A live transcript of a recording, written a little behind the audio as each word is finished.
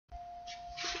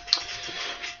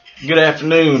Good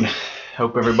afternoon.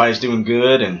 Hope everybody's doing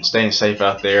good and staying safe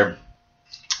out there.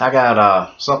 I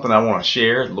got something I want to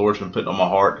share. The Lord's been putting on my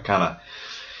heart to kind of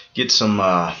get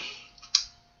some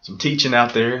teaching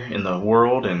out there in the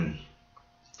world, and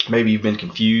maybe you've been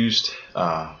confused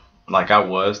like I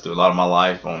was through a lot of my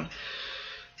life on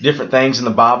different things in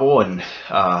the Bible, and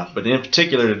but in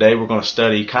particular today we're going to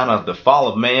study kind of the fall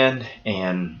of man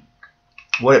and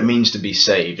what it means to be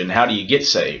saved, and how do you get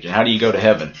saved, and how do you go to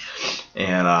heaven.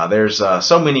 And there's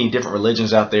so many different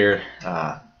religions out there,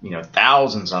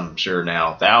 thousands, I'm sure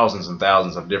now, thousands and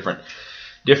thousands of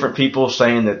different people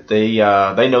saying that they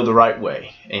know the right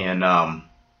way. And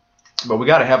but we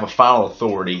got to have a final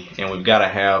authority, and we've got to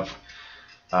have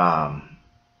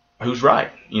who's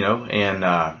right,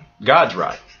 and God's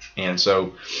right. And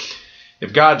so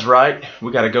if God's right,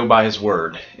 we got to go by His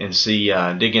Word and see,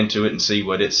 dig into it and see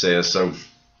what it says. So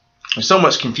there's so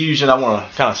much confusion. I want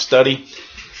to kind of study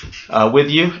with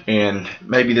you, and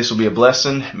maybe this will be a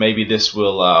blessing. Maybe this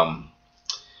will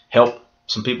help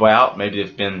some people out. Maybe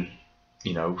they've been,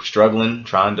 struggling,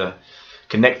 trying to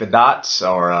connect the dots,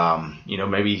 or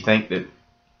maybe you think that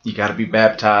you got to be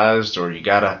baptized, or you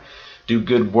got to do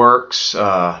good works,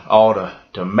 all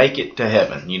to make it to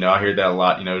heaven. I hear that a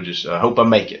lot. Just hope I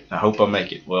make it. I hope I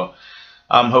make it. Well,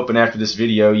 I'm hoping after this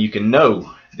video you can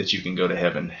know that you can go to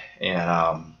heaven,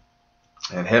 and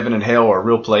heaven and hell are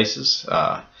real places.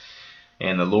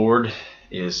 And the Lord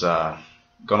is going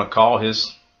to call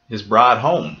His bride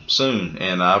home soon.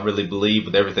 And I really believe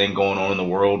with everything going on in the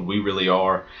world, we really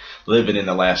are living in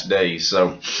the last days.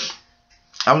 So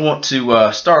I want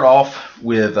to start off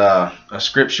with a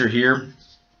scripture here.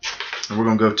 We're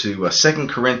going to go to 2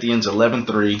 Corinthians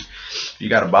 11:3. If you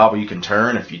got a Bible, you can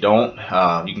turn. If you don't,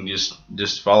 you can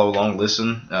just follow along,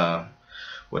 listen,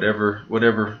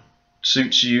 whatever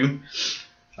suits you.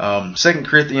 2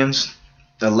 Corinthians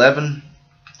 11,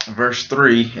 verse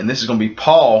 3, and this is going to be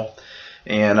Paul,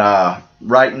 and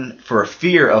writing for a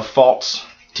fear of false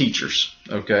teachers.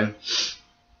 Okay,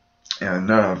 and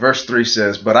verse 3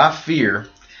 says, "But I fear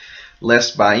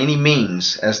lest by any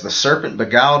means, as the serpent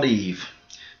beguiled Eve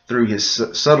through his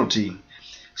subtlety,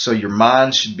 so your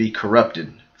minds should be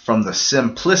corrupted from the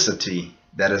simplicity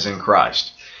that is in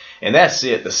Christ." And that's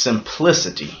it, the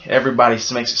simplicity. Everybody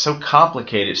makes it so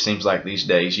complicated, it seems like these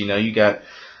days. You got,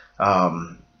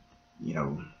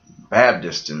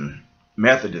 Baptists and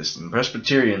Methodists and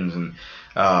Presbyterians and,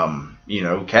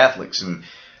 Catholics. And,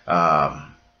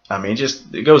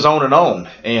 it goes on.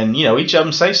 And, each of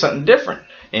them say something different.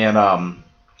 And I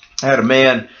had a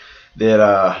man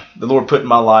that the Lord put in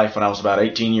my life when I was about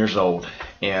 18 years old.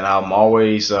 And I'm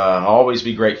always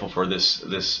be grateful for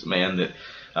this man that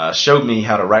showed me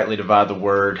how to rightly divide the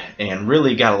word, and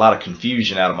really got a lot of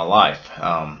confusion out of my life.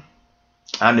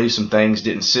 I knew some things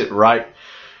didn't sit right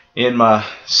in my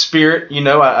spirit.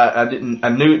 I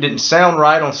knew it didn't sound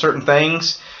right on certain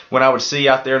things when I would see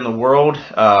out there in the world,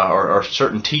 or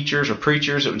certain teachers or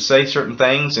preachers that would say certain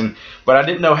things, but I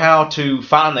didn't know how to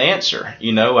find the answer.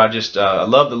 I just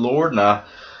love the Lord, and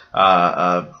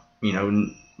I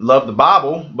love the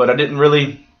Bible, but I didn't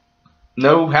really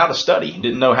know how to study.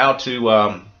 Didn't know how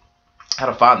to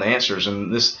find the answers.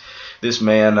 And this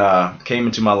man came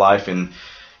into my life and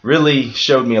really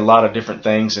showed me a lot of different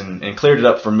things, and cleared it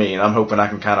up for me. And I'm hoping I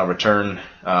can kind of return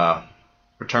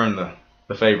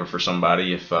the favor for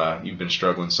somebody if you've been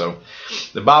struggling. So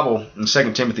the Bible in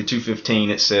 2 Timothy 2:15,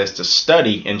 it says to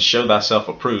study and show thyself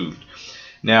approved.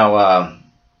 Now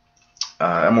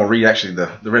I'm going to read actually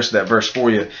the rest of that verse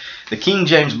for you. The King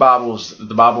James Bible is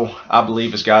the Bible I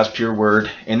believe is God's pure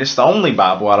word, and it's the only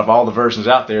Bible out of all the versions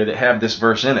out there that have this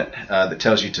verse in it that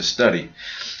tells you to study.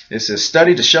 It says,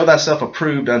 "Study to show thyself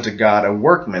approved unto God, a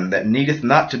workman that needeth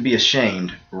not to be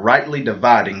ashamed, rightly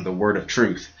dividing the word of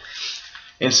truth."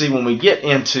 And see, when we get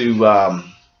into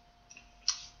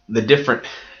the different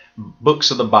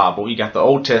books of the Bible, you got the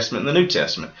Old Testament and the New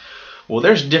Testament. Well,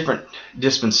 there's different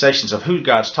dispensations of who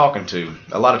God's talking to.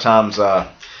 A lot of times,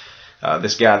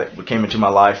 this guy that came into my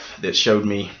life that showed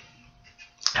me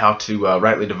how to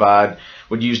rightly divide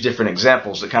would use different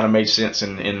examples that kind of made sense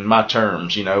in my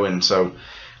terms, and so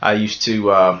I used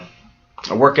to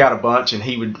work out a bunch, and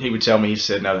he would tell me, he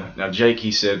said, now Jake,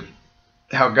 he said,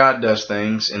 how God does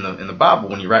things in the Bible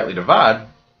when you rightly divide,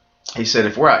 he said,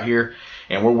 if we're out here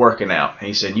and we're working out,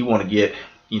 he said, you want to get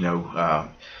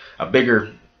a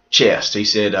bigger chest. He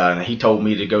said, he told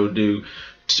me to go do,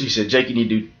 he said, Jake, you need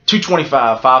to do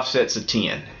 225, 5 sets of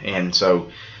 10. And so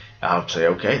I'll say,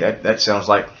 okay, that sounds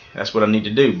like that's what I need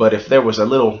to do. But if there was a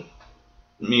little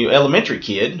elementary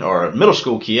kid or a middle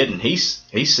school kid, and he's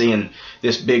seeing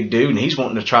this big dude and he's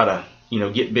wanting to try to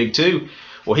get big too,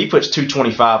 Well, he puts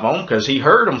 225 on because he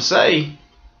heard him say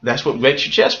that's what makes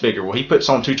your chest bigger. Well, he puts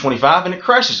on 225 and it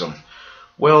crushes him.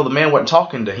 Well, the man wasn't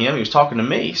talking to him. He was talking to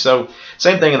me. So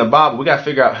same thing in the Bible. We got to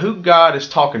figure out who God is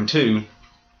talking to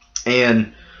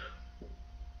and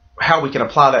how we can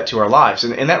apply that to our lives.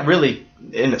 And that really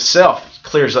in itself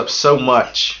clears up so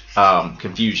much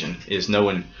confusion, is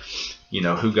knowing,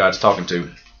 who God's talking to.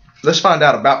 Let's find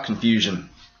out about confusion.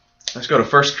 Let's go to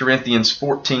 1 Corinthians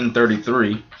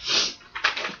 14:33.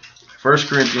 1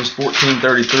 Corinthians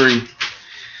 14:33.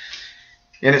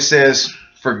 And it says,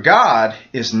 "For God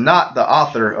is not the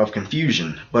author of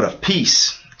confusion, but of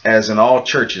peace, as in all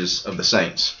churches of the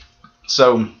saints."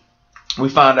 So we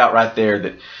find out right there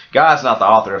that God's not the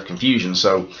author of confusion.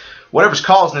 So whatever's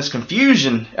causing this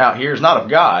confusion out here is not of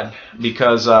God,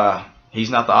 because he's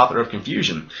not the author of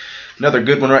confusion. Another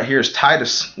good one right here is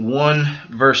Titus 1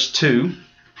 verse 2.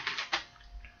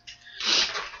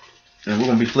 And we're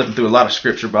going to be flipping through a lot of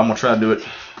scripture, but I'm going to try to do it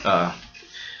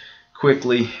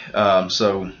quickly,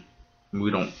 so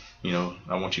we don't,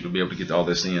 I want you to be able to get all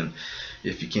this in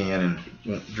if you can and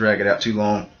won't drag it out too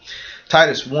long.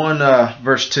 Titus 1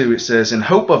 verse 2, it says, "In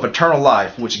hope of eternal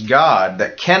life, which God,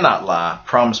 that cannot lie,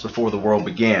 promised before the world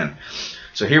began."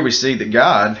 So here we see that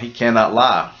God, he cannot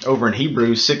lie. Over in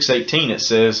Hebrews 6:18 it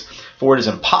says, "For it is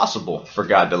impossible for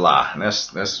God to lie." And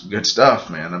that's good stuff,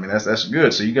 man. I mean, that's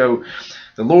good. So you go,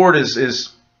 the Lord is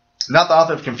not the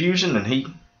author of confusion, and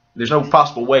there's no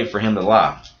possible way for him to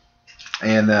lie.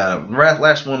 And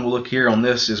last one we'll look here on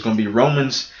this is going to be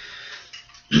Romans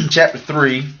chapter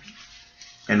 3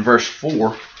 and verse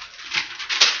 4.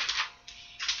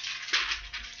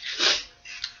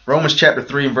 Romans chapter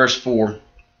 3 and verse 4,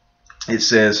 it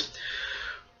says,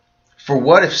 "For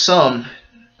what if some,"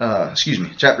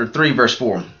 chapter 3 verse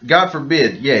 4, "God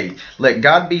forbid, yea, let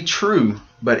God be true,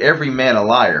 but every man a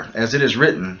liar, as it is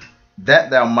written, that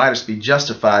thou mightest be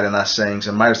justified in thy sayings,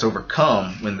 and mightest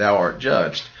overcome when thou art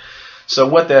judged." So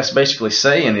what that's basically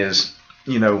saying is,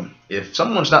 if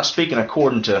someone's not speaking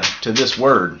according to this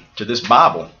word, to this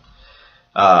Bible,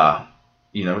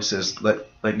 it says,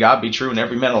 let God be true and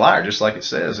every man a liar, just like it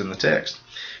says in the text,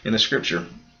 in the scripture.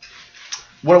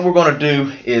 What we're going to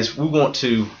do is we want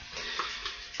to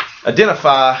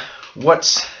identify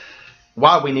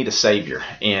why we need a Savior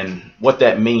and what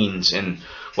that means and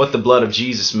what the blood of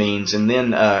Jesus means. And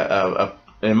then,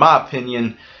 in my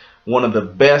opinion, one of the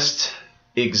best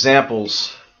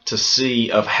examples to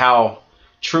see of how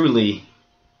truly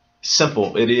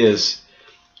simple it is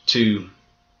to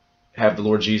have the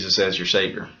Lord Jesus as your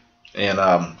Savior. And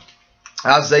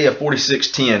Isaiah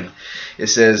 46:10, it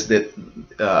says that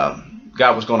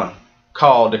God was going to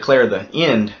declare the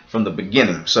end from the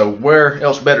beginning. So where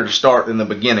else better to start than the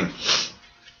beginning?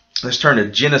 Let's turn to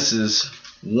Genesis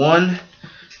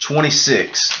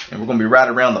 1:26, and we're going to be right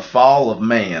around the fall of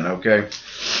man, okay?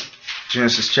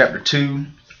 Genesis chapter 2,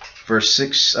 verse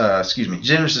 6,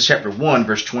 Genesis chapter 1,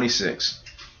 verse 26.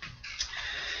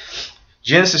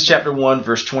 Genesis chapter 1,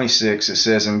 verse 26, it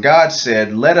says, "And God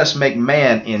said, Let us make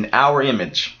man in our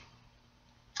image,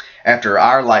 after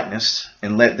our likeness,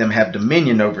 and let them have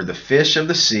dominion over the fish of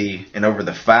the sea, and over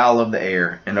the fowl of the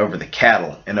air, and over the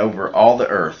cattle, and over all the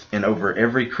earth, and over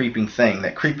every creeping thing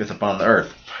that creepeth upon the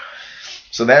earth."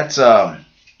 So that's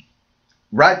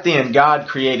right then God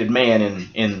created man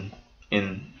in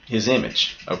his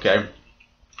image. Okay,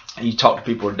 you talk to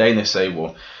people today and they say,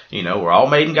 well, we're all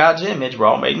made in God's image. We're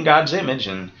all made in God's image,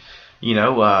 and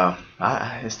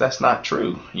that's not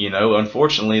true.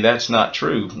 Unfortunately, that's not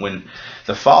true. When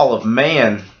the fall of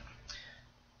man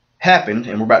happened,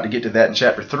 and we're about to get to that in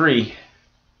chapter 3,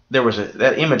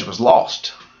 that image was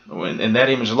lost, and that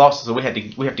image was lost, so we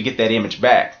have to get that image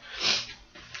back.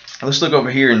 Let's look over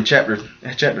here in chapter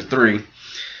 3.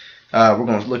 We're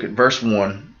going to look at verse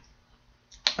 1.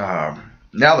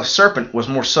 "Now the serpent was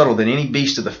more subtle than any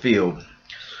beast of the field,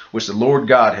 which the Lord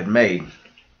God had made.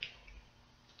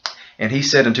 And he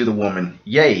said unto the woman,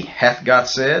 Yea, hath God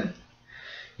said,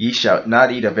 Ye shall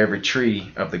not eat of every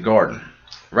tree of the garden."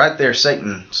 Right there,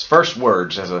 Satan's first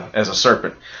words as a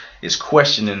serpent is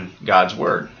questioning God's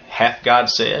word. Hath God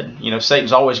said?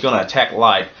 Satan's always going to attack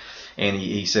life, and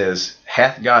he says,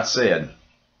 hath God said?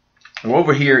 Well,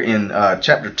 over here in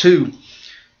chapter 2,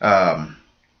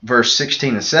 verse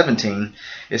 16 and 17,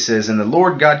 it says, "And the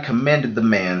Lord God commanded the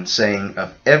man, saying,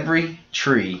 Of every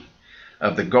tree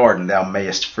of the garden thou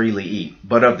mayest freely eat,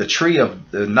 but of the tree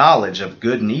of the knowledge of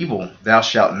good and evil thou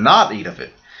shalt not eat of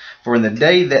it. For in the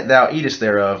day that thou eatest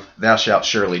thereof, thou shalt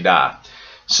surely die."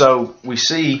 So we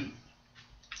see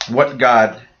what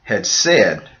God had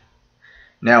said.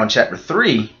 Now in chapter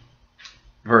 3,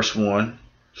 verse 1,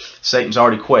 Satan's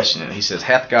already questioning it. He says,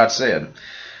 hath God said?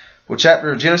 Well,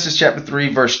 Genesis chapter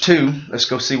 3, verse 2. Let's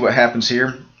go see what happens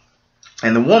here.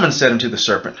 And the woman said unto the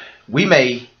serpent, we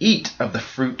may eat of the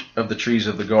fruit of the trees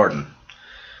of the garden.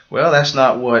 Well, that's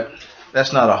not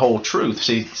a whole truth.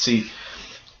 See,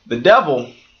 the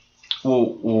devil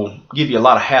will give you a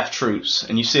lot of half-truths.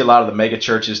 And you see a lot of the mega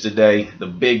churches today, the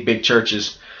big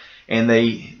churches, and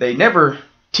they never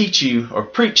teach you or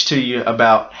preach to you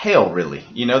about hell, really.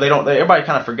 Everybody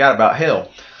kind of forgot about hell.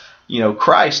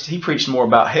 Christ, he preached more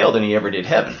about hell than he ever did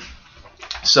heaven.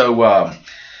 So a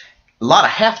lot of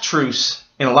half-truths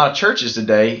in a lot of churches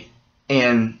today,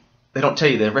 and they don't tell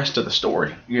you the rest of the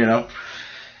story,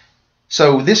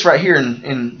 So this right here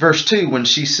in verse 2, when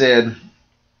she said,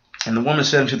 and the woman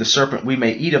said unto the serpent, we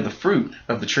may eat of the fruit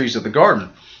of the trees of the garden.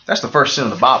 That's the first sin of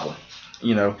the Bible.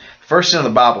 The first sin of the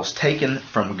Bible is taken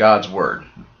from God's word,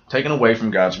 taken away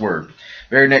from God's word.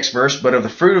 Very next verse, but of the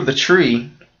fruit of the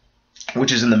tree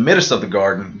which is in the midst of the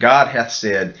garden, God hath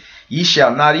said, ye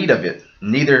shall not eat of it,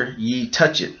 neither ye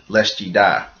touch it, lest ye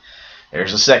die.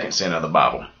 There's the second sin of the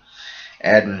Bible,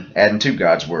 adding to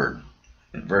God's word.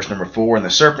 In verse number 4, and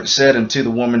the serpent said unto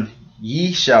the woman,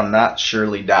 ye shall not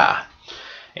surely die.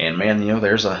 And man,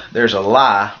 there's a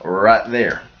lie right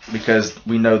there, because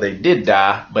we know they did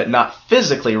die, but not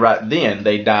physically right then.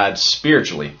 They died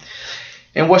spiritually.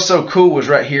 And what's so cool was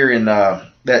right here in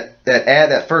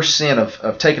that first sin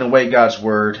of taking away God's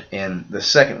word, and the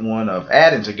second one of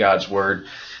adding to God's word.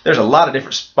 There's a lot of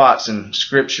different spots in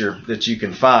Scripture that you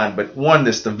can find, but one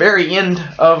that's the very end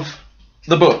of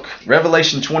the book,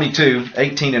 Revelation 22,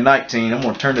 18 and 19. I'm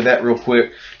going to turn to that real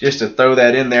quick just to throw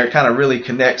that in there. It kind of really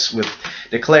connects with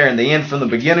declaring the end from the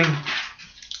beginning.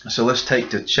 So let's take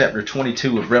to chapter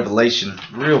 22 of Revelation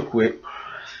real quick,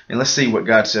 and let's see what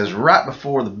God says right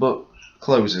before the book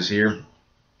closes here.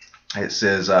 It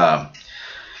says,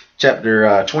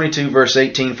 chapter 22, verse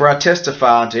 18, for I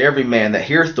testify unto every man that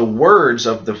heareth the words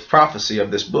of the prophecy of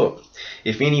this book.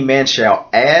 If any man shall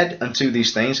add unto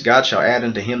these things, God shall add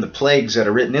unto him the plagues that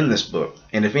are written in this book.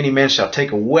 And if any man shall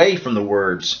take away from the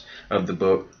words of the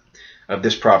book of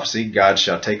this prophecy, God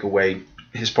shall take away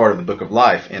his part of the book of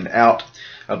life, and out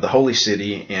of the holy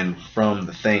city, and from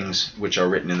the things which are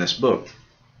written in this book.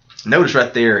 Notice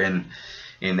right there in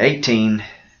 18,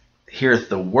 heareth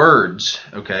the words,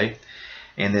 okay?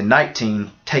 And then 19,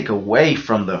 take away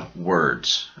from the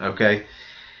words, okay?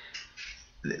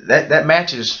 That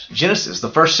matches Genesis, the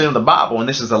first sin of the Bible, and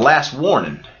this is the last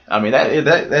warning. I mean,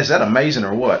 is that amazing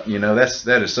or what?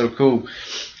 That is so cool.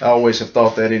 I always have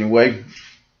thought that anyway.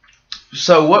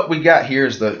 So what we got here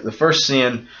is the first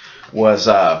sin was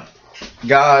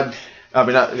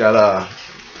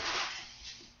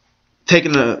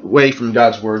taken away from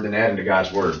God's word and adding to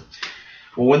God's word.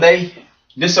 Well, when they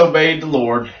disobeyed the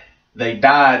Lord, they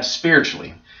died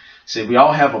spiritually. See, we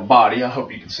all have a body. I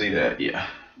hope you can see that. Yeah.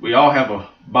 We all have a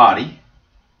body.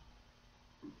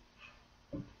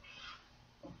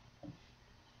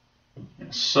 And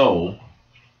a soul.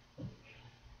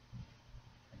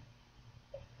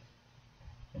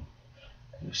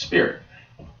 And a spirit.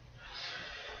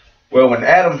 Well, when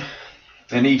Adam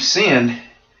and Eve sinned,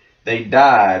 they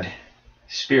died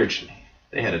spiritually.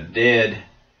 They had a dead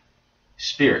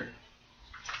spirit.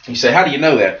 You say, how do you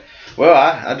know that? Well,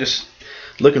 I just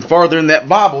looking farther in that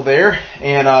Bible there,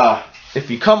 and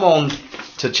if you come on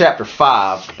to chapter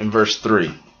 5 and verse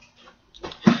 3.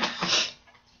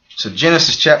 So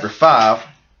Genesis chapter 5,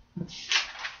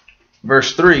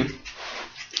 verse 3.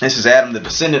 This is Adam, the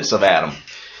descendants of Adam.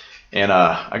 And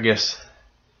I guess,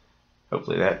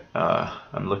 hopefully that,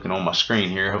 I'm looking on my screen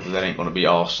here. Hopefully that ain't going to be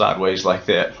all sideways like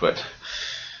that. But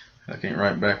I can't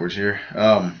write backwards here.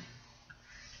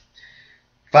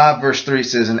 5 verse 3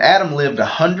 says, and Adam lived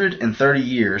 130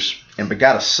 years and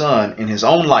begot a son in his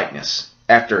own likeness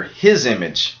after his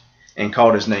image, and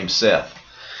called his name Seth.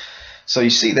 So you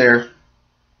see there,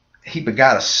 he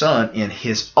begot a son in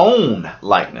his own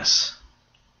likeness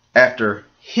after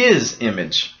his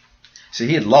image. See,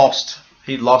 he had lost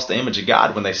the image of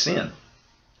God when they sinned.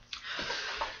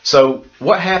 So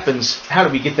what happens? How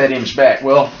do we get that image back?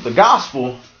 Well, the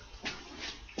gospel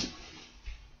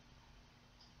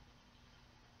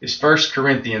is 1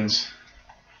 Corinthians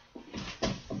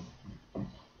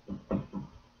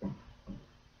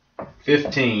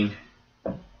 15,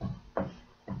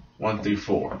 1 through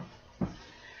 4.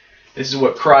 This is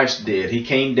what Christ did. He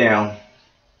came down,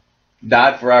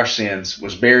 died for our sins,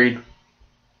 was buried,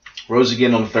 rose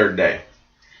again on the third day.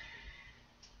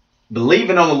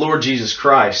 Believing on the Lord Jesus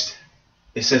Christ,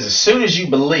 it says as soon as you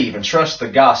believe and trust the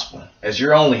gospel as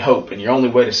your only hope and your only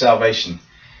way to salvation,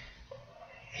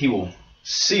 he will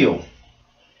seal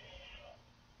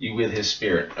you with his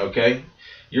spirit, okay?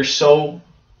 Your soul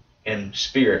and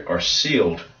spirit are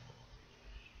sealed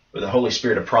with the Holy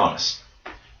Spirit of promise.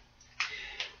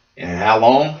 And how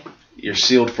long? You're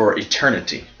sealed for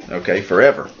eternity, okay,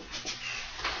 forever.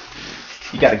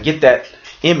 You got to get that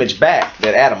image back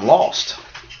that Adam lost.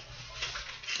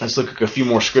 Let's look at a few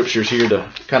more scriptures here to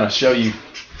kind of show you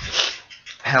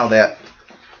how that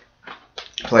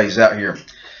plays out here.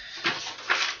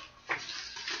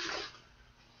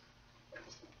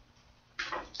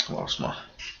 Lost my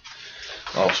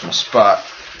spot.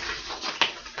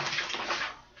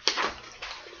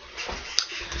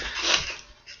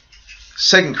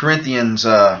 Second Corinthians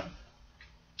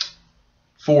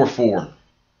 4:4.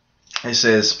 It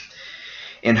says,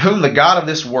 "In whom the God of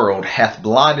this world hath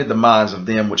blinded the minds of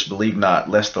them which believe not,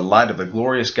 lest the light of the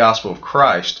glorious gospel of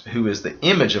Christ, who is the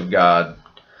image of God,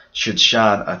 should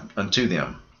shine unto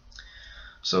them."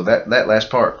 So that last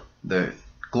part, the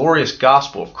glorious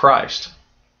gospel of Christ,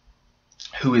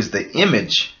 who is the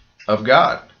image of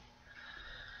God.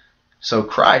 So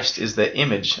Christ is the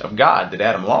image of God that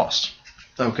Adam lost.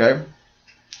 Okay.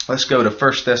 Let's go to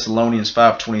 1 Thessalonians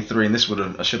 5:23, and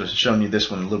I should have shown you this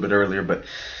one a little bit earlier, but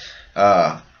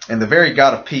 "And the very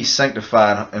God of peace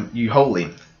sanctify you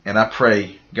wholly, and I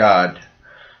pray God,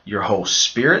 your whole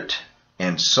spirit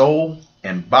and soul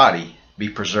and body be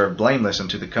preserved blameless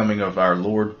unto the coming of our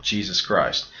Lord Jesus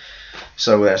Christ."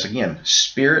 So that's again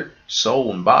spirit,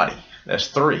 soul, and body. That's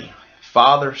three: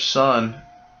 Father, Son,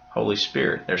 Holy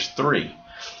Spirit. There's three.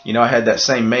 You know, I had that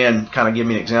same man kind of give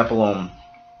me an example on.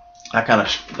 I kind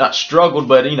of not struggled,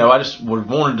 but I just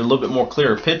wanted a little bit more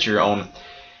clearer picture on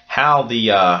how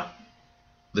the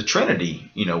Trinity,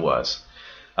 was,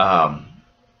 and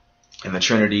the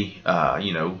Trinity, I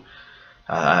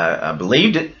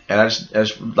believed it, and I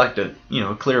just like to,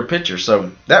 a clearer picture.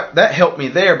 So that helped me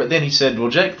there. But then he said, "Well,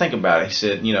 Jake, think about it." He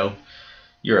said,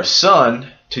 "You're a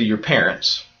son to your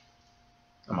parents.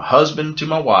 I'm a husband to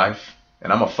my wife,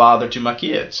 and I'm a father to my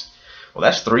kids." Well,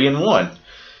 that's 3 in 1.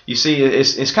 You see,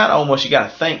 it's kind of almost, you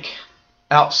got to think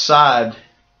outside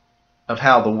of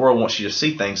how the world wants you to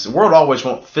see things. The world always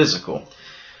wants physical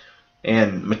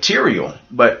and material,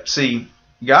 but see,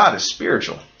 God is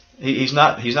spiritual. He's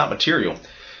not material.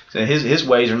 So his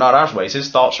ways are not our ways. His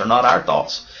thoughts are not our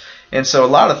thoughts. And so a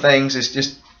lot of things is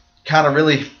just kind of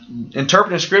really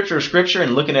interpreting scripture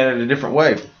and looking at it a different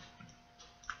way.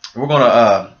 We're going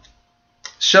to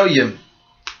show you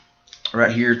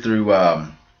right here through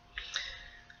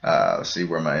let's see,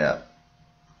 where am I at?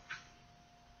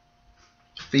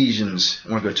 Ephesians.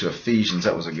 I want to go to Ephesians.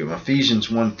 That was a good one. Ephesians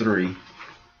 1:3.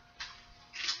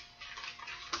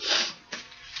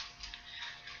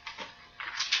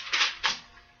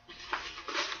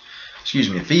 Excuse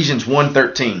me, Ephesians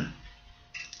 1:13.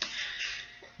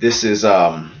 This is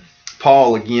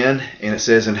Paul again, and it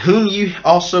says, "In whom you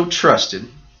also trusted,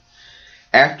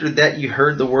 after that you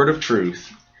heard the word of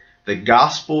truth, the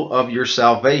gospel of your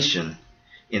salvation,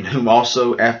 in whom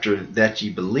also after that ye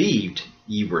believed,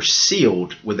 ye were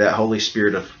sealed with that Holy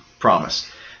Spirit of promise."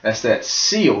 That's that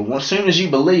sealed. As soon as you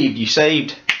believed, you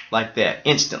saved like that,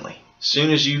 instantly. As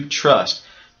soon as you trust,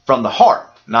 from the heart,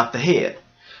 not the head.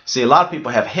 See, a lot of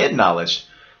people have head knowledge,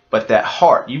 but that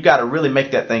heart, you've got to really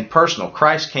make that thing personal.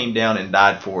 Christ came down and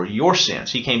died for your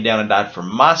sins. He came down and died for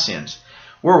my sins.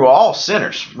 We're all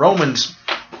sinners. Romans,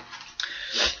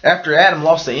 after Adam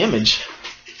lost the image,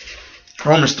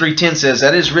 Romans 3:10 says,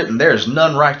 "That is written, there is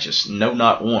none righteous, no,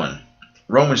 not one."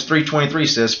 Romans 3:23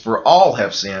 says, "For all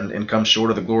have sinned and come short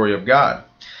of the glory of God."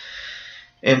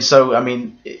 And so,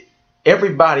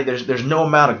 everybody, there's no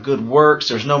amount of good works,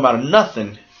 there's no amount of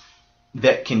nothing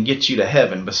that can get you to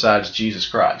heaven besides Jesus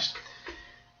Christ.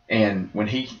 And when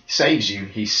He saves you,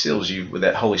 He seals you with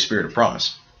that Holy Spirit of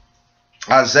promise.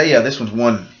 Isaiah, this one's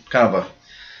one kind of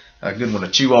a good one to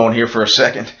chew on here for a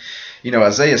second.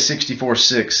 Isaiah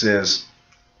 64:6 says,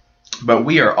 "But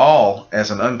we are all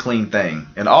as an unclean thing,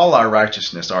 and all our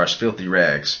righteousness are as filthy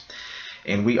rags.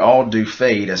 And we all do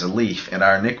fade as a leaf, and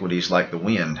our iniquities like the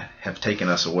wind have taken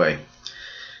us away."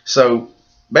 So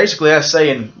basically that's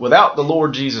saying, without the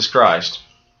Lord Jesus Christ,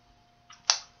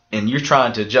 and you're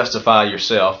trying to justify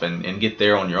yourself and get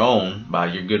there on your own by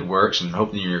your good works and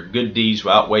hoping your good deeds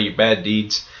will outweigh your bad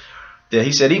deeds, that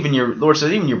He said, Lord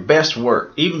said, even your best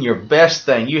work, even your best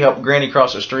thing, you helped Granny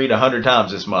cross the street 100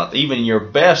 times this month, even your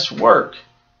best work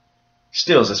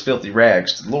still is as filthy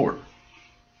rags to the Lord.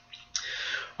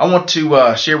 I want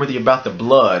to share with you about the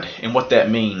blood and what that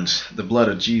means, the blood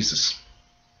of Jesus.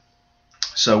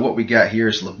 So what we got here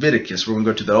is Leviticus. We're going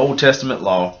to go to the Old Testament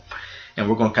law, and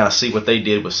we're going to kind of see what they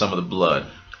did with some of the blood.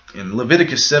 In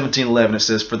Leviticus 17:11 it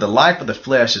says, "For the life of the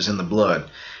flesh is in the blood,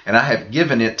 and I have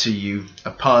given it to you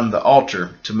upon the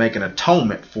altar to make an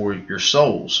atonement for your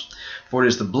souls. For it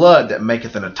is the blood that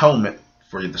maketh an atonement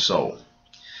for the soul."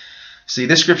 See,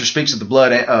 this scripture speaks of the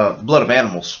blood of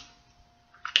animals,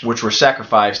 which were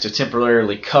sacrificed to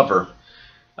temporarily cover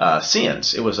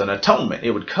sins. It was an atonement.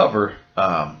 It would cover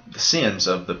the sins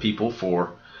of the people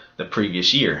for the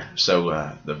previous year.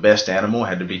 So the best animal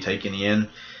had to be taken in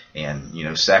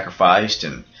and sacrificed,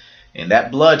 and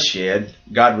that bloodshed,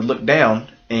 God would look down,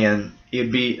 and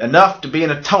it'd be enough to be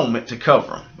an atonement to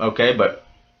cover them. Okay, but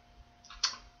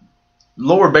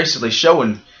Lord basically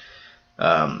showing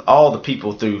all the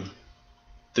people through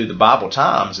the Bible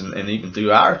times and even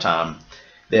through our time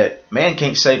that man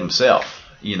can't save himself.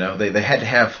 They had to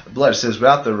have blood. It says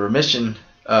without the remission,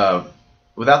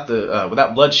 without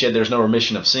bloodshed, there's no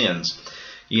remission of sins.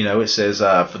 It says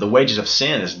for the wages of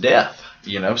sin is death.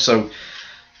 So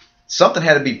something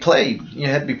had to be paid.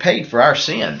 Had to be paid for our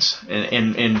sins,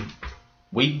 and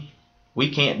we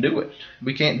can't do it.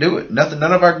 We can't do it.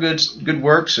 None of our good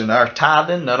works and our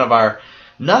tithing, none of our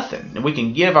nothing. And we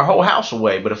can give our whole house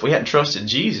away, but if we hadn't trusted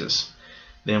Jesus,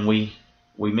 then we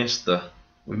missed the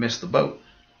boat.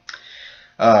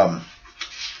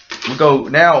 We'll go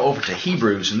now over to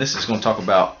Hebrews, and this is going to talk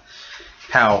about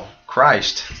how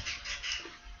Christ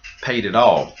paid it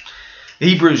all.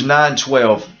 Hebrews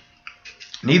 9:12,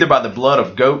 "Neither by the blood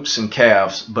of goats and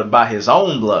calves, but by his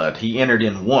own blood he entered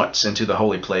in once into the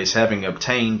holy place, having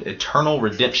obtained eternal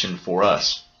redemption for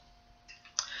us."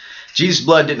 Jesus'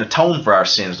 blood didn't atone for our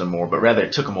sins no more, but rather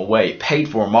it took them away. It paid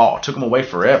for them all. It took them away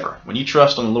forever. When you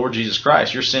trust on the Lord Jesus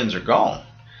Christ, your sins are gone.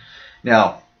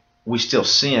 Now, we still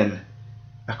sin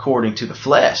according to the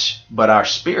flesh, but our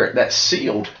spirit, that's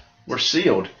sealed. We're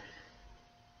sealed.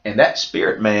 And that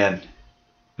spirit man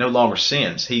no longer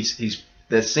sins.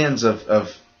 The sins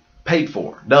of paid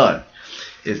for, done.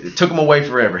 It took them away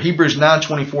forever. Hebrews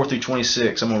 9:24 through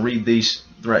 26. I'm going to read these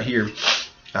right here,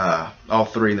 all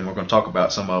three, and then we're going to talk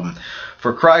about some of them.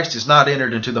 "For Christ is not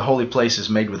entered into the holy places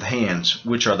made with hands,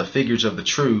 which are the figures of the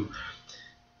true,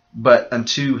 but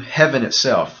unto heaven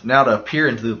itself, now to appear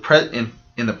in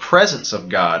the presence of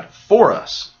God for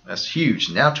us." That's huge.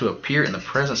 Now to appear in the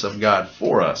presence of God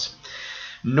for us.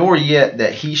 "Nor yet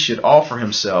that he should offer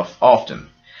himself often,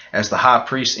 as the high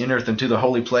priest entereth into the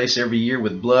holy place every year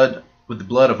with the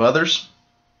blood of others.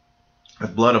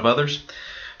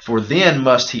 For then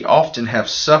must he often have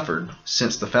suffered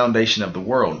since the foundation of the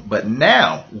world. But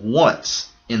now, once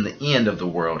in the end of the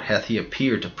world, hath he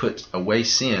appeared to put away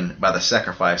sin by the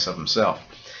sacrifice of himself."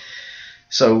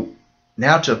 So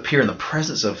now to appear in the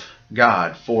presence of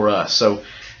God for us. So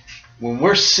when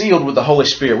we're sealed with the Holy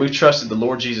Spirit, we've trusted the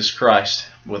Lord Jesus Christ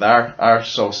with our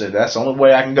soul, said, "That's the only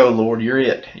way I can go, Lord. You're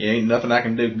it. There ain't nothing I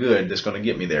can do good that's going to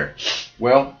get me there."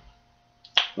 Well,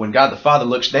 when God the Father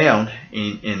looks down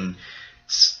and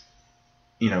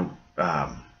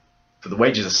for the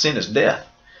wages of sin is death,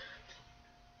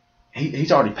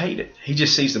 He's already paid it. He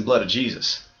just sees the blood of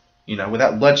Jesus.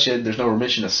 Without bloodshed, there's no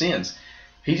remission of sins.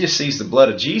 He just sees the blood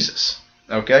of Jesus.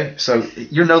 Okay, so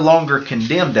you're no longer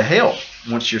condemned to hell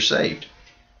once you're saved.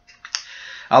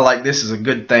 I like this is a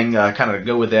good thing kind of to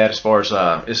go with that as far as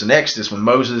it's in Exodus when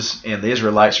Moses and the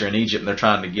Israelites are in Egypt and they're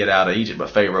trying to get out of Egypt, but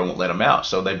Pharaoh won't let them out.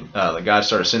 So the God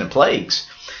started sending plagues,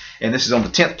 and this is on the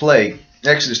 10th plague.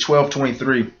 Exodus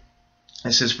 12:23.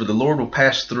 It says, "For the Lord will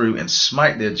pass through and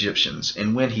smite the Egyptians,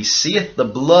 and when he seeth the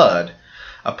blood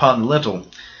upon the lintel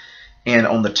and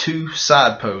on the two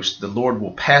side posts, the Lord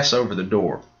will pass over the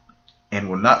door, and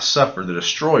will not suffer the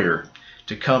destroyer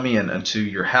to come in unto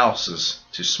your houses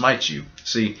to smite you."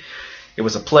 See, it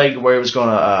was a plague where it was going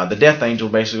to, the death angel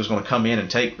basically was going to come in and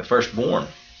take the firstborn.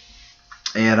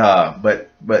 And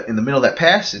but in the middle of that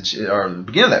passage, or the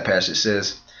beginning of that passage, it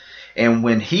says, "And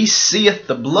when he seeth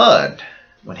the blood,"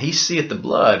 he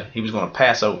was going to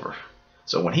pass over.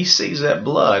 So when he sees that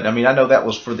blood, I know that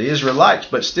was for the Israelites,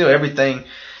 but still everything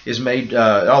is made,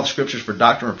 all the scriptures for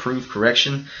doctrine, reproof,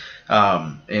 correction,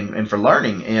 and for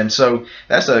learning. And so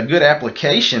that's a good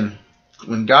application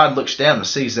when God looks down and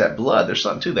sees that blood. There's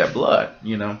something to that blood,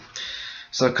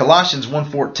 So Colossians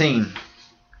 1:14,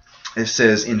 it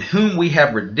says, "In whom we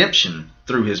have redemption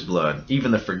through his blood, even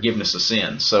the forgiveness of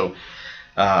sins." So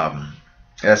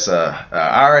that's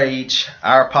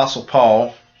our Apostle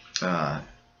Paul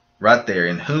right there,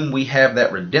 in whom we have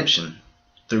that redemption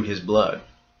through his blood,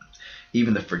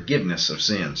 even the forgiveness of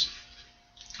sins.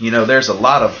 There's a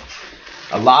lot of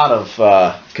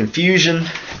confusion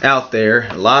out there,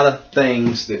 a lot of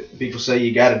things that people say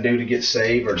you got to do to get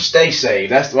saved or to stay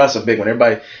saved. That's a big one.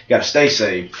 Everybody got to stay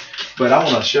saved. But I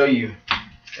want to show you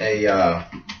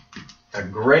a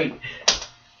great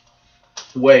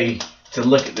way to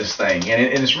look at this thing, and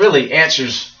it's really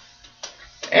answers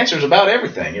about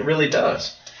everything. It really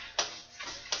does.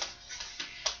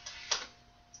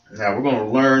 Now we're going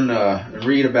to learn and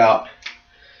read about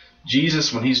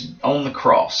Jesus when he's on the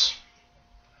cross.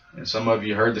 And some of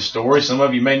you heard the story. Some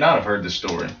of you may not have heard the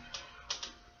story.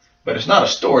 But it's not a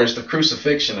story. It's the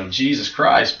crucifixion of Jesus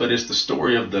Christ. But it's the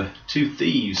story of the two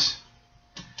thieves.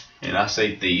 And I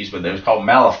say thieves, but they're called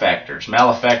malefactors.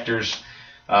 Malefactors,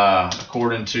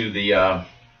 according to the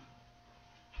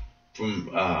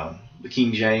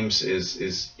King James,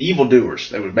 is evildoers.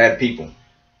 They were bad people.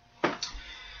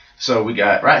 So we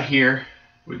got right here,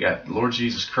 we got the Lord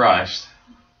Jesus Christ.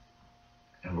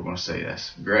 And we're going to say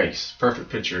that's grace. Perfect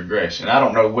picture of grace. And I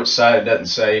don't know which side it doesn't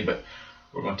say, but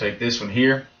we're going to take this one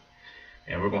here.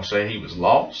 And we're going to say he was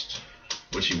lost,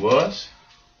 which he was.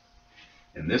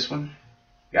 And this one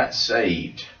got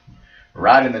saved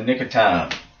right in the nick of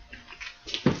time.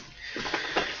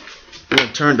 We're going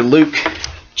to turn to Luke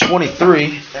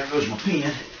 23. There goes my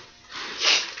pen.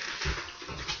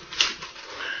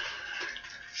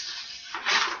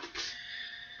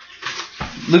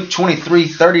 Luke 23,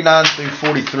 39 through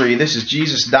 43. This is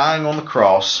Jesus dying on the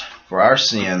cross for our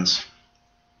sins,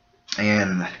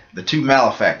 and the two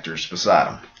malefactors beside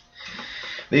him.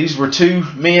 These were two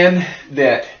men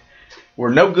that were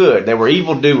no good. They were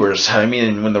evildoers. I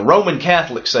mean, when the Roman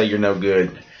Catholics say you're no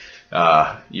good,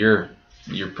 you're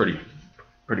pretty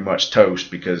much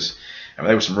toast, because I mean,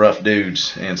 they were some rough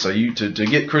dudes. And so you to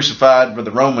get crucified with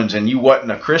the Romans and you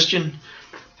wasn't a Christian,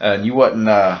 and you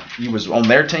was on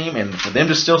their team, and for them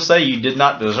to still say you did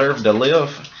not deserve to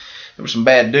live, there were some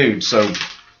bad dudes. So,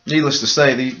 needless to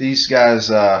say, these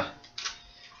guys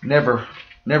never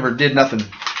did nothing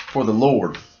for the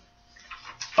Lord.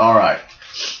 All right,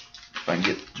 if I can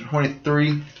get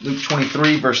 23, Luke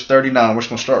 23, verse 39. We're just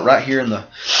going to start right here in the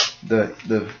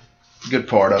good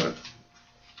part of it.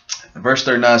 Verse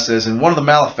 39 says, "And one of the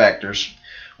malefactors,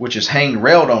 which is hanged,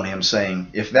 railed on him, saying,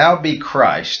 If thou be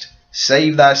Christ,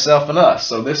 save thyself and us."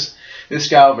 So this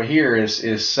guy over here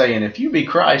is saying, if you be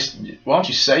Christ, why don't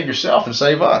you save yourself and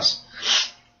save us?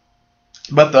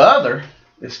 But the other,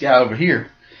 this guy over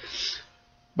here,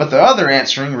 but the other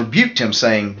answering rebuked him,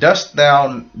 saying, Dost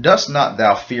not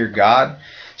thou fear God,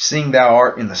 seeing thou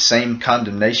art in the same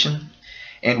condemnation?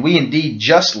 And we indeed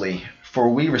justly, for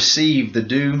we receive the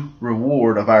due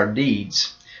reward of our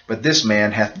deeds. But this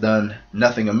man hath done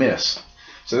nothing amiss.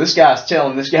 So this guy's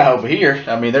telling this guy over here,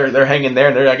 I mean, they're hanging there,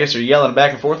 and I guess they're yelling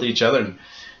back and forth at each other. And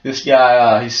this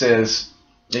guy, he says,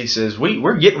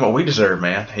 we're getting what we deserve,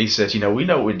 man. He says, we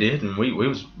know what we did, and we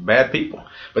was bad people.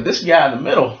 But this guy in the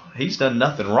middle, he's done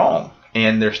nothing wrong,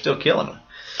 and they're still killing him.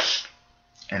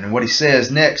 And what he says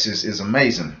next is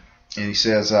amazing. And he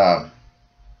says,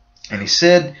 and he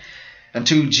said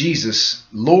unto Jesus,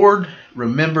 Lord,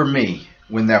 remember me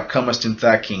when thou comest into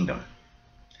thy kingdom.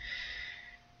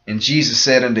 And Jesus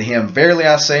said unto him, Verily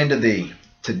I say unto thee,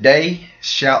 today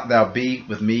shalt thou be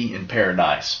with me in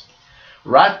paradise.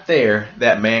 Right there,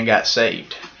 that man got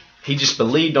saved. He just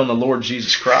believed on the Lord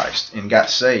Jesus Christ and got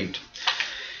saved.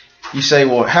 You say,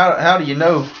 well, how do you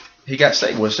know he got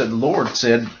saved? Well, it said the Lord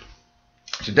said,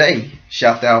 today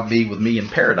shalt thou be with me in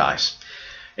paradise.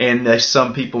 And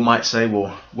some people might say,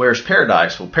 well, where's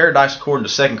paradise? Well, paradise, according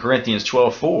to 2 Corinthians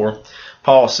 12:4,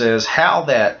 Paul says, how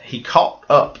that he caught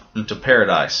up into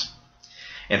paradise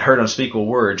and heard unspeakable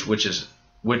words, which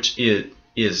it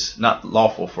is not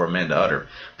lawful for a man to utter.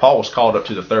 Paul was called up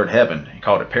to the third heaven. He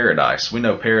called it paradise. We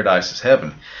know paradise is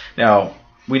heaven. Now,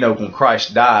 we know when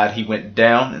Christ died, he went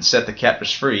down and set the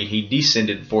captives free. He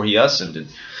descended before he ascended.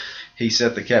 He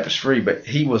set the captives free, but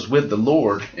he was with the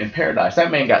Lord in paradise.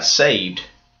 That man got saved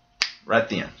right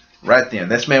then. Right then.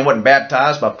 This man wasn't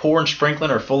baptized by pouring, sprinkling,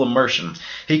 or full immersion.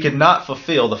 He could not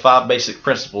fulfill the 5 basic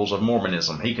principles of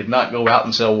Mormonism. He could not go out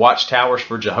and sell watchtowers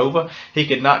for Jehovah. He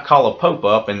could not call a pope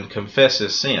up and confess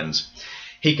his sins.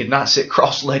 He could not sit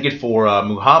cross-legged for Buddha.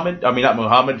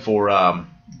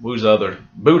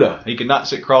 He could not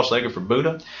sit cross-legged for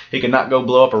Buddha. He could not go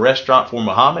blow up a restaurant for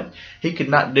Muhammad. He could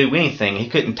not do anything. He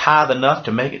couldn't tithe enough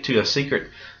to make it to a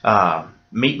secret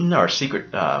meeting or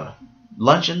secret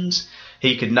luncheons.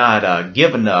 He could not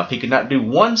give enough. He could not do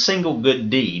one single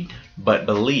good deed but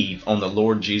believe on the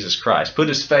Lord Jesus Christ. Put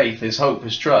his faith, his hope,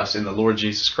 his trust in the Lord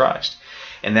Jesus Christ.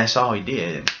 And that's all he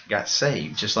did. Got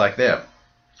saved just like that.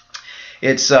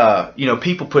 It's,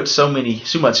 people put so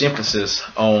much emphasis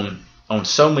on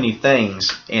so many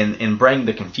things and bring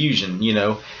the confusion,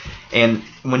 And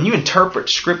when you interpret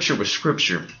Scripture with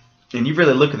Scripture and you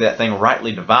really look at that thing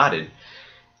rightly divided,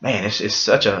 man, it's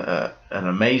such an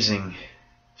amazing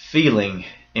feeling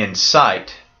and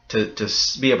sight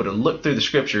to be able to look through the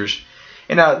scriptures.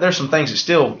 And now there's some things that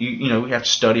still you know we have to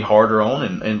study harder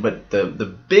on, but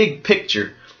the big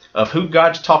picture of who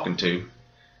God's talking to,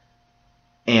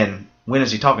 and when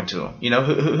is He talking to them? You know,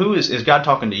 who is God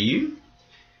talking to you?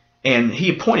 And He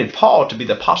appointed Paul to be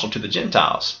the apostle to the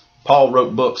Gentiles. Paul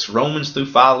wrote books, Romans through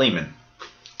Philemon,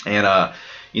 and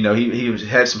you know he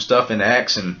had some stuff in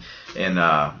Acts and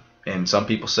some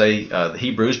people say the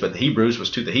Hebrews, but the Hebrews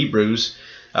was to the Hebrews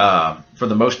for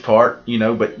the most part, you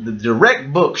know. But the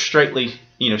direct book straight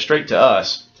to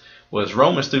us was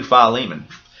Romans through Philemon.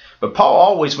 But Paul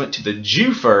always went to the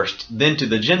Jew first, then to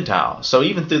the Gentile. So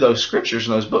even through those scriptures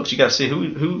and those books, you got to see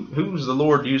who's the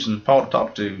Lord using Paul to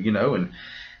talk to, you know, and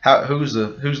who's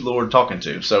the Lord talking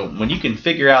to. So when you can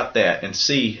figure out that and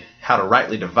see how to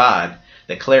rightly divide,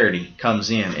 that clarity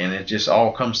comes in and it just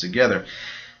all comes together.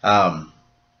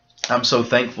 I'm so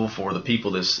thankful for the people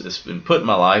that's been put in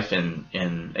my life and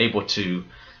able to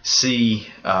see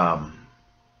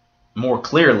more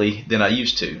clearly than I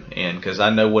used to, and because I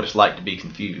know what it's like to be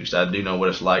confused. I do know what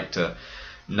it's like to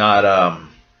not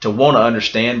to want to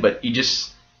understand, but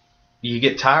you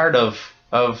get tired of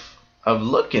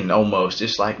looking almost.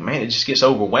 It's like, man, it just gets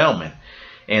overwhelming,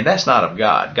 and that's not of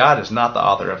God. God is not the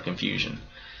author of confusion.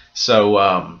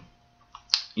 So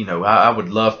you know, I would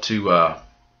love to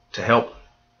help.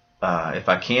 If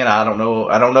I can. I don't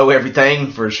know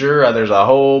everything for sure. There's a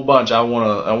whole bunch I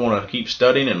want to keep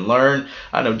studying and learn.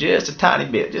 I know just a tiny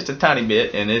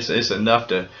bit, and it's enough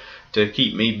to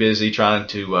keep me busy trying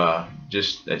to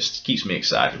it keeps me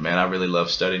excited, man. I really love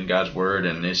studying God's Word,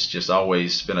 and it's just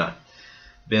always been an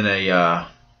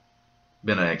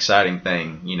exciting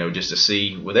thing, you know, just to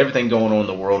see with everything going on in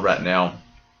the world right now.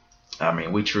 I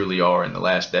mean, we truly are in the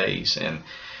last days, and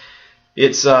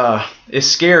it's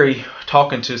scary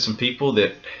talking to some people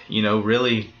that, you know,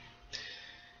 really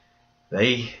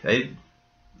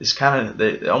it's kind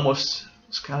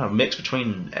of mixed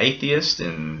between atheist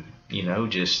and, you know,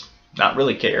 just don't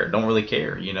really care,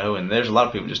 you know. And there's a lot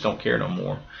of people just don't care no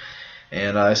more,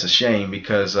 and it's a shame,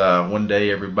 because one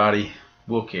day everybody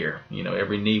will care, you know.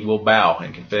 Every knee will bow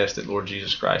and confess that Lord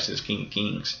Jesus Christ is King of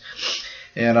Kings.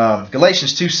 And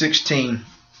Galatians 2:16,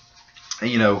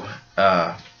 you know,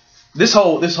 this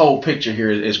whole picture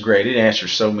here is great. It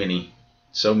answers so many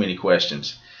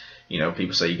questions. You know,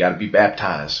 people say you got to be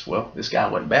baptized. Well, this guy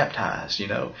wasn't baptized, you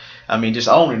know. I mean, just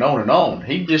on and on and on.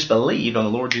 He just believed on the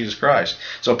Lord Jesus Christ.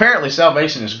 So apparently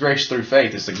salvation is grace through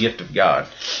faith. It's the gift of God.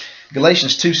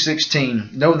 Galatians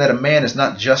 2:16, knowing that a man is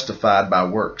not justified by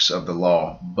works of the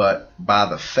law, but by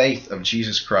the faith of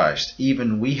Jesus Christ.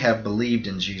 Even we have believed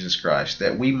in Jesus Christ,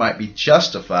 that we might be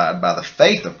justified by the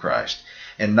faith of Christ,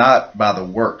 and not by the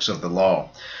works of the law.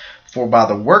 For by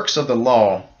the works of the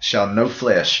law shall no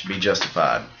flesh be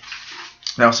justified.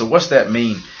 Now, so what's that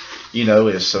mean? You know,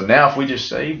 is so now if we just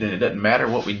saved and it doesn't matter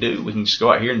what we do, we can just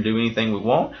go out here and do anything we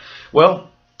want. Well,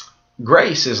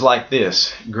 grace is like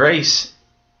this. Grace,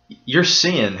 your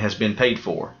sin has been paid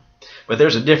for. But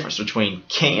there's a difference between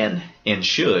can and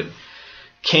should.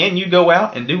 Can you go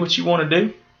out and do what you want to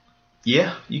do?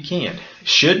 Yeah, you can.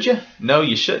 Should you? No,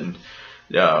 you shouldn't.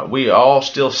 We all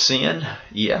still sin.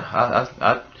 Yeah,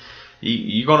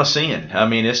 you're going to sin. I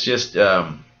mean, it's just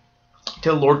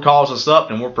till the Lord calls us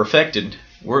up and we're perfected,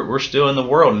 we're still in the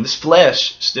world, and this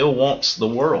flesh still wants the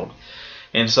world.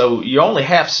 And so you're only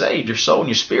half saved. Your soul and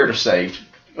your spirit are saved.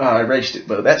 I erased it,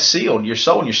 but that's sealed. Your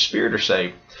soul and your spirit are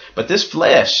saved. But this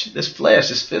flesh, this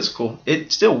physical,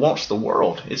 it still wants the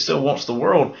world. It still wants the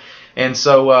world. And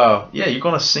so, yeah, you're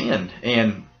going to sin.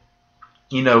 And,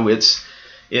 you know, it's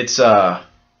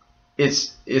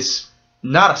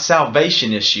not a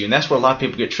salvation issue. And that's where a lot of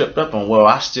people get tripped up on. Well,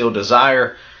 I still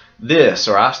desire this,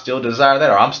 or I still desire that,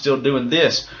 or I'm still doing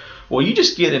this. Well, you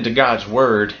just get into God's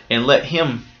Word and let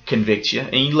Him convict you,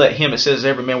 and you let Him. It says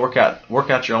every man work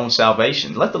out your own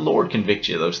salvation. Let the Lord convict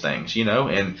you of those things, you know.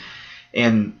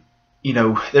 And you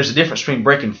know, there's a difference between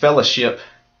breaking fellowship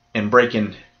and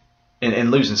breaking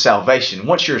and losing salvation.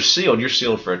 Once you're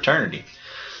sealed for eternity.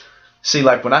 See,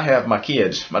 like when I have my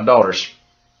kids, my daughters,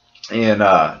 and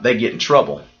they get in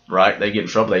trouble, right? They get in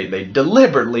trouble. They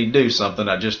deliberately do something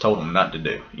I just told them not to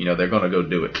do. You know, they're going to go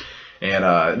do it, and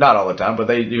not all the time, but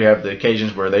they do have the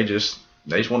occasions where they just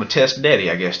want to test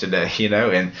daddy, I guess, today, you know.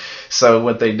 And so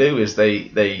what they do is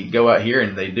they go out here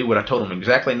and they do what I told them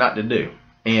exactly not to do.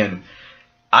 And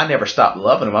I never stop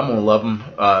loving them. I'm going to love them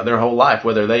their whole life,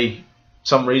 whether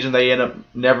some reason they end up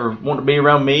never want to be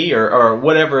around me or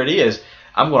whatever it is.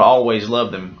 I'm going to always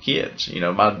love them kids, you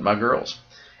know, my girls.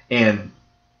 And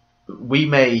we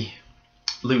may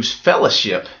lose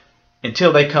fellowship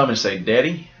until they come and say,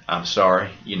 Daddy, I'm sorry,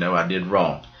 you know, I did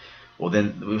wrong. well,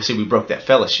 then we see we broke that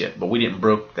fellowship, but we didn't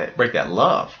break that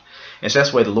love. And so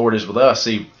that's the way the Lord is with us.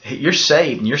 See, you're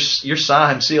saved and you're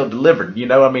signed, sealed, delivered. You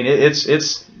know, I mean,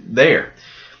 it's there.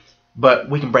 But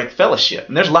we can break fellowship.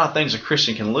 And there's a lot of things a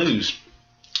Christian can lose.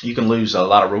 You can lose a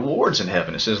lot of rewards in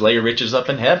heaven. It says, lay your riches up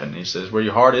in heaven. He says, where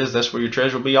your heart is, that's where your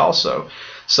treasure will be also.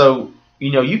 So,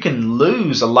 you know, you can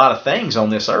lose a lot of things on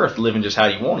this earth living just how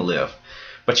you want to live.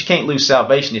 But you can't lose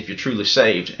salvation if you're truly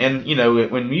saved. And, you know,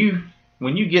 when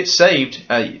you get saved,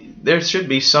 there should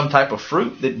be some type of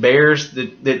fruit that bears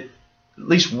that at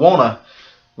least wanna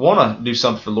do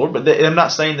something for the Lord. But I'm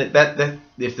not saying that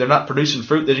if they're not producing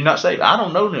fruit that you're not saved. I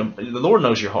don't know them. The Lord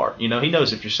knows your heart. You know, He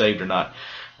knows if you're saved or not.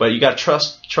 But you got to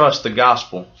trust the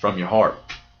gospel from your heart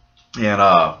and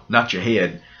not your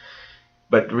head.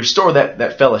 But restore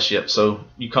that fellowship. So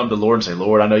you come to the Lord and say,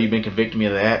 Lord, I know you've been convicting me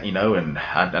of that, you know, and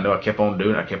I know I kept on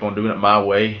doing it. I kept on doing it my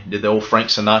way. Did the old Frank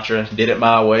Sinatra, did it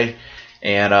my way.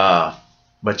 And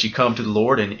but you come to the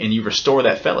Lord and you restore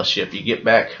that fellowship. You get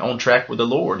back on track with the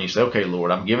Lord and you say, okay, Lord,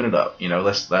 I'm giving it up. You know,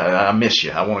 I miss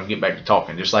you. I want to get back to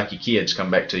talking, just like your kids come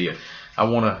back to you. I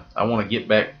want to get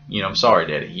back. You know, I'm sorry,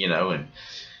 Daddy. You know,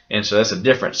 and so that's a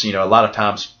difference. You know, a lot of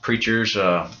times preachers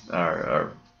are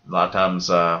a lot of times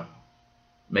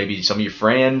maybe some of your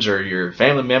friends or your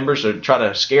family members are try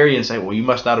to scare you and say, well, you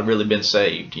must not have really been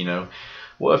saved. You know,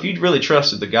 well, if you really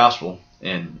trusted the gospel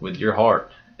and with your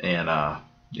heart and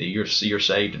you're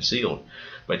saved and sealed,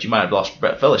 but you might have lost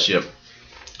fellowship.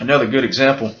 Another good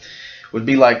example would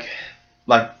be like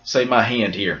say my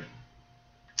hand here.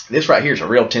 This right here is a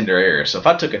real tender area. So if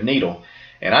I took a needle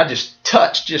and I just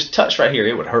touched right here,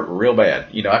 it would hurt real bad.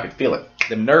 You know, I could feel it.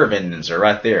 The nerve endings are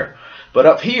right there. But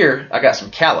up here, I got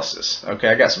some calluses. Okay,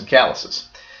 I got some calluses.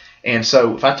 And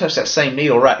so if I touch that same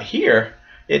needle right here,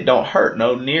 it don't hurt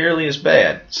nearly as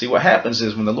bad. See, what happens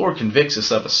is when the Lord convicts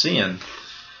us of a sin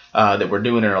that we're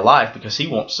doing in our life, because He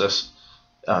wants us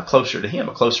closer to Him,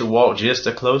 a closer walk, just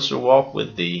a closer walk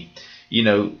with Thee. You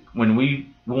know, when we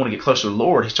want to get closer to the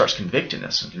Lord, He starts convicting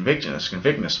us and convicting us,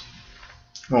 convicting us.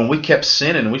 When we kept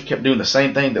sinning and we kept doing the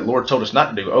same thing that the Lord told us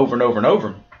not to do over and over and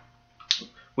over,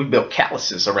 we built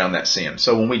calluses around that sin.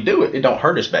 So when we do it, it don't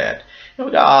hurt as bad. And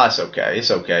we go,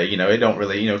 it's okay. You know, it don't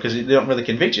really, you know, because it don't really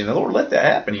convict you. And the Lord let that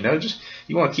happen. You know, just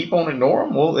you want to keep on ignoring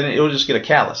them, well, then it'll just get a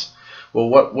callus. Well,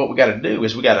 what we got to do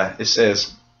is it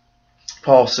says,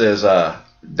 Paul says,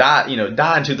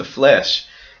 die into the flesh,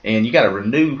 and you got to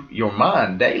renew your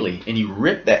mind daily, and you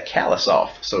rip that callus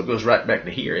off, so it goes right back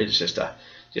to here. It's just a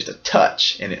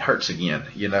touch, and it hurts again,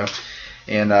 you know.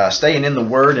 And staying in the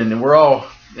Word, and we're all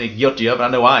guilty of it. I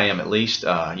know I am, at least.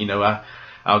 You know,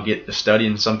 I'll get to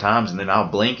studying sometimes, and then I'll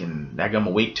blink, and I go a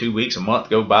week, 2 weeks, a month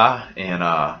go by,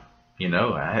 and you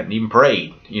know, I hadn't even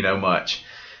prayed, you know, much.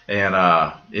 And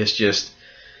it's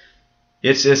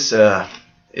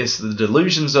the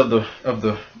delusions of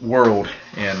the world.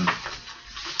 And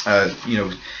you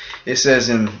know, it says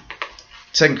in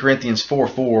 2 Corinthians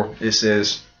 4:4, it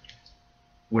says,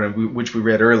 which we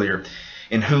read earlier,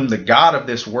 in whom the God of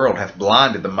this world hath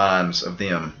blinded the minds of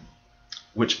them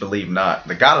which believe not.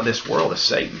 The God of this world is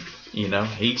Satan. You know,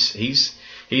 he's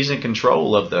in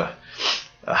control of the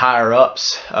higher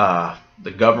ups,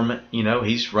 the government. You know,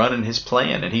 he's running his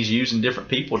plan, and he's using different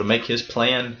people to make his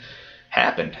plan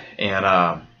happen.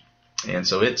 And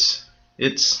so it's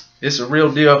a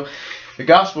real deal. The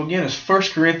gospel again is 1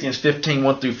 Corinthians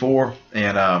 15:1-4,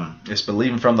 and it's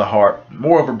believing from the heart.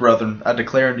 Moreover, brethren, I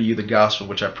declare unto you the gospel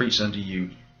which I preached unto you,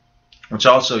 which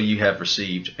also you have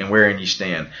received, and wherein you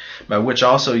stand, by which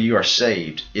also you are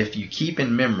saved, if you keep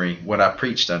in memory what I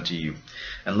preached unto you,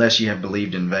 unless you have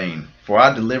believed in vain. For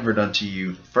I delivered unto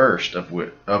you first of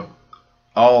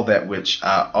all that which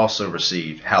I also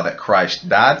received, how that Christ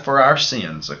died for our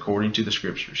sins according to the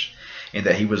Scriptures, and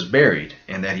that He was buried,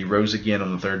 and that He rose again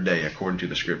on the third day according to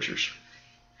the Scriptures.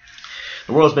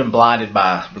 The world's been blinded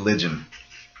by religion.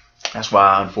 That's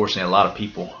why, unfortunately, a lot of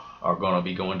people are going to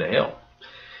be going to hell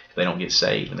if they don't get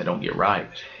saved and they don't get right.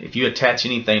 If you attach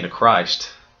anything to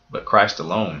Christ but Christ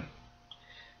alone,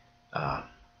 you're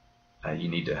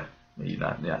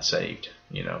not saved.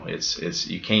 You know,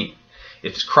 you can't.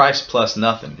 If it's Christ plus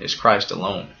nothing, it's Christ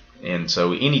alone. And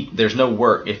so there's no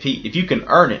work. If you can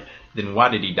earn it, then why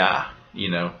did He die? You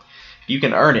know, if you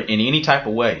can earn it in any type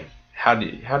of way, why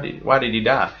did He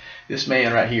die? This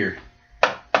man right here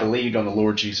believed on the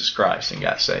Lord Jesus Christ and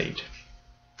got saved.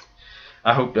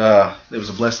 I hope it was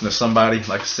a blessing to somebody.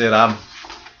 Like I said,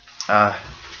 I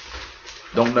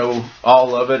don't know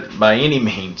all of it by any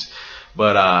means,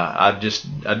 but I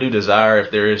do desire, if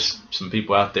there is some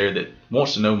people out there that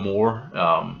wants to know more.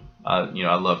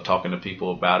 I love talking to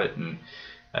people about it, and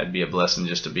it'd be a blessing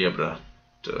just to be able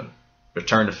to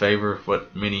return the favor of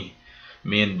what many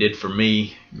men did for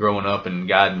me growing up and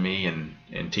guiding me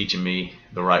and teaching me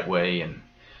the right way. And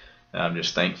I'm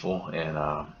just thankful, and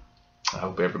I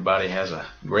hope everybody has a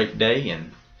great day,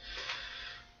 and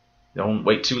don't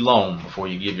wait too long before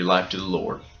you give your life to the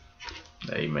Lord.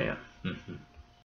 Amen.